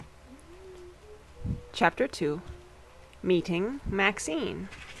Chapter 2. Meeting Maxine.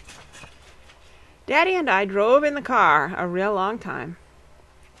 Daddy and I drove in the car a real long time.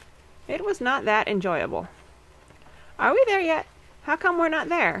 It was not that enjoyable. "Are we there yet? How come we're not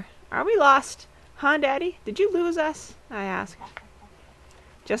there? Are we lost? Huh, Daddy? Did you lose us?" I asked.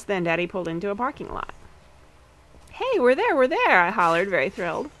 Just then Daddy pulled into a parking lot. "Hey, we're there," I hollered, very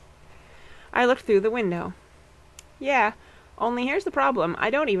thrilled. I looked through the window. "Yeah, only here's the problem. I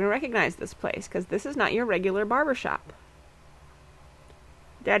don't even recognize this place, 'cause this is not your regular barber shop."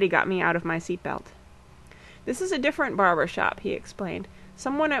 Daddy got me out of my seatbelt. "This is a different barber shop," he explained.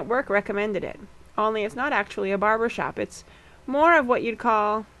 "Someone at work recommended it. Only it's not actually a barber shop. It's more of what you'd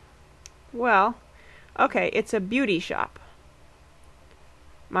call... well, okay, it's a beauty shop."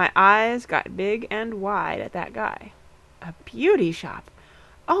 My eyes got big and wide at that guy. A beauty shop?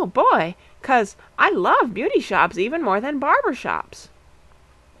 Oh, boy, 'cause I love beauty shops even more than barber shops.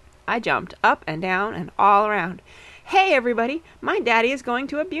 I jumped up and down and all around. "Hey, everybody, my daddy is going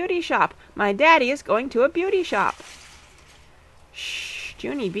to a beauty shop. My daddy is going to a beauty shop." "Shh,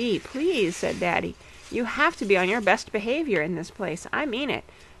 Junie B., please," said Daddy. "You have to be on your best behavior in this place. I mean it.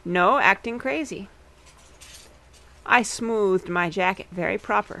 No acting crazy." I smoothed my jacket very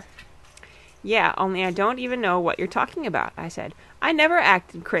proper. "Yeah, only I don't even know what you're talking about," I said. "I never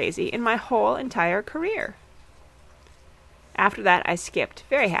acted crazy in my whole entire career." After that I skipped,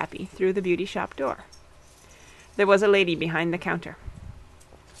 very happy, through the beauty shop door. There was a lady behind the counter.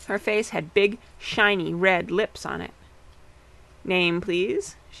 Her face had big, shiny, red lips on it. "Name,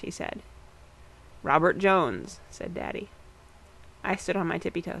 please," she said. "Robert Jones," said Daddy. I stood on my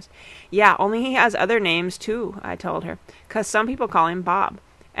tippy toes. "Yeah, only he has other names, too," I told her, "'cause some people call him Bob,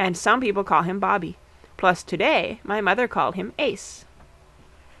 and some people call him Bobby. Plus today, my mother called him Ace."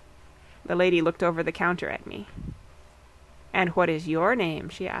 The lady looked over the counter at me. "And what is your name?"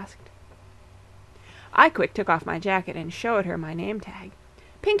 she asked. I quick took off my jacket and showed her my name tag.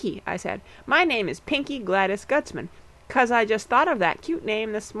 "Pinky," I said. "My name is Pinky Gladys Gutzman, 'cause I just thought of that cute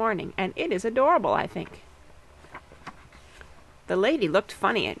name this morning, and it is adorable, I think." The lady looked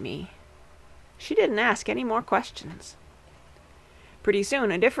funny at me. She didn't ask any more questions. Pretty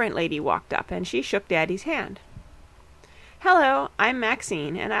soon a different lady walked up, and she shook Daddy's hand. "Hello, I'm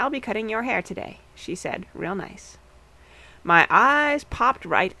Maxine, and I'll be cutting your hair today," she said, real nice. My eyes popped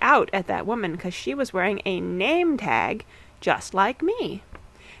right out at that woman, 'cause she was wearing a name tag just like me.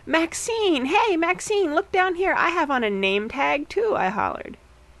 "Maxine! Hey, Maxine, look down here. I have on a name tag, too," I hollered.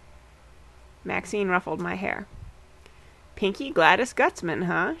 Maxine ruffled my hair. "Pinky Gladys Gutzman,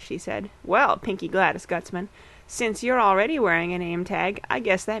 huh?" she said. "Well, Pinky Gladys Gutzman, since you're already wearing a name tag, I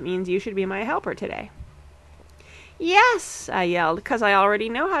guess that means you should be my helper today." "Yes," I yelled, "'cause I already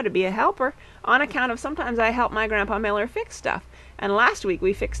know how to be a helper, on account of sometimes I help my Grandpa Miller fix stuff, and last week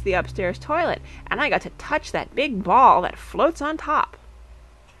we fixed the upstairs toilet, and I got to touch that big ball that floats on top."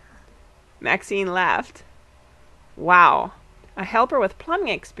 Maxine laughed. "Wow, a helper with plumbing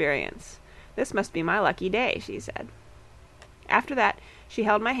experience. This must be my lucky day," she said. After that, she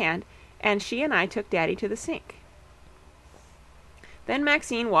held my hand, and she and I took Daddy to the sink. Then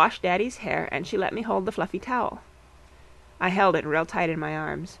Maxine washed Daddy's hair, and she let me hold the fluffy towel. I held it real tight in my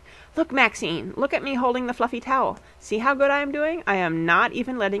arms. "Look, Maxine, look at me holding the fluffy towel. See how good I am doing? I am not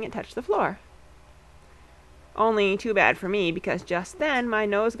even letting it touch the floor." Only too bad for me, because just then my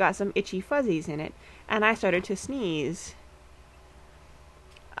nose got some itchy fuzzies in it, and I started to sneeze.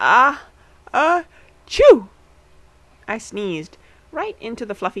 Chew! I sneezed right into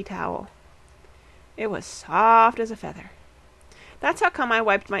the fluffy towel. It was soft as a feather. That's how come I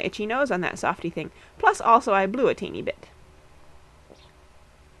wiped my itchy nose on that softy thing, plus also I blew a teeny bit.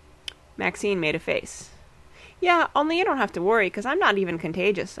 Maxine made a face. "Yeah, only you don't have to worry, 'cause I'm not even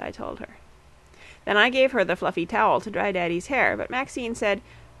contagious," I told her. Then I gave her the fluffy towel to dry Daddy's hair, but Maxine said,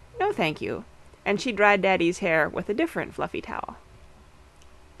 "No, thank you," and she dried Daddy's hair with a different fluffy towel.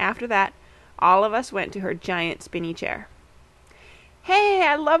 After that, all of us went to her giant spinny chair. "Hey,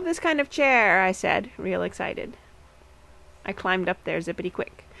 I love this kind of chair," I said, real excited. I climbed up there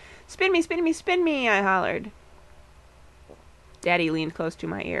zippity-quick. "Spin me, spin me, spin me," I hollered. Daddy leaned close to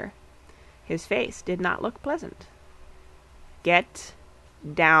my ear. His face did not look pleasant. "Get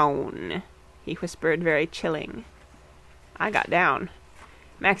down," he whispered, very chilling. I got down.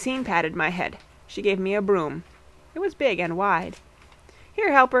 Maxine patted my head. She gave me a broom. It was big and wide.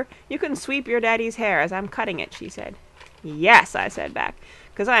 "Here, helper, you can sweep your daddy's hair as I'm cutting it," she said. "Yes," I said back,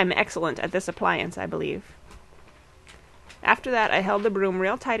 "'cause I am excellent at this appliance, I believe." After that I held the broom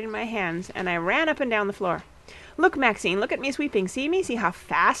real tight in my hands, and I ran up and down the floor. "Look, Maxine, look at me sweeping. See me? See how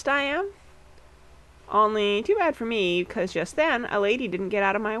fast I am?" Only too bad for me, 'cause just then a lady didn't get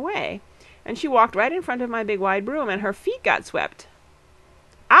out of my way, and she walked right in front of my big wide broom, and her feet got swept.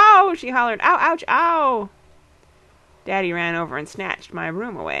 "Ow!" she hollered. "Ow, ouch, ow!" Daddy ran over and snatched my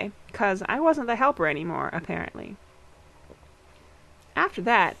broom away, 'cause I wasn't the helper any more, apparently. After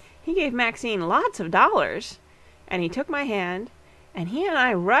that, he gave Maxine lots of dollars, and he took my hand, and he and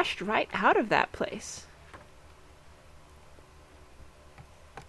I rushed right out of that place.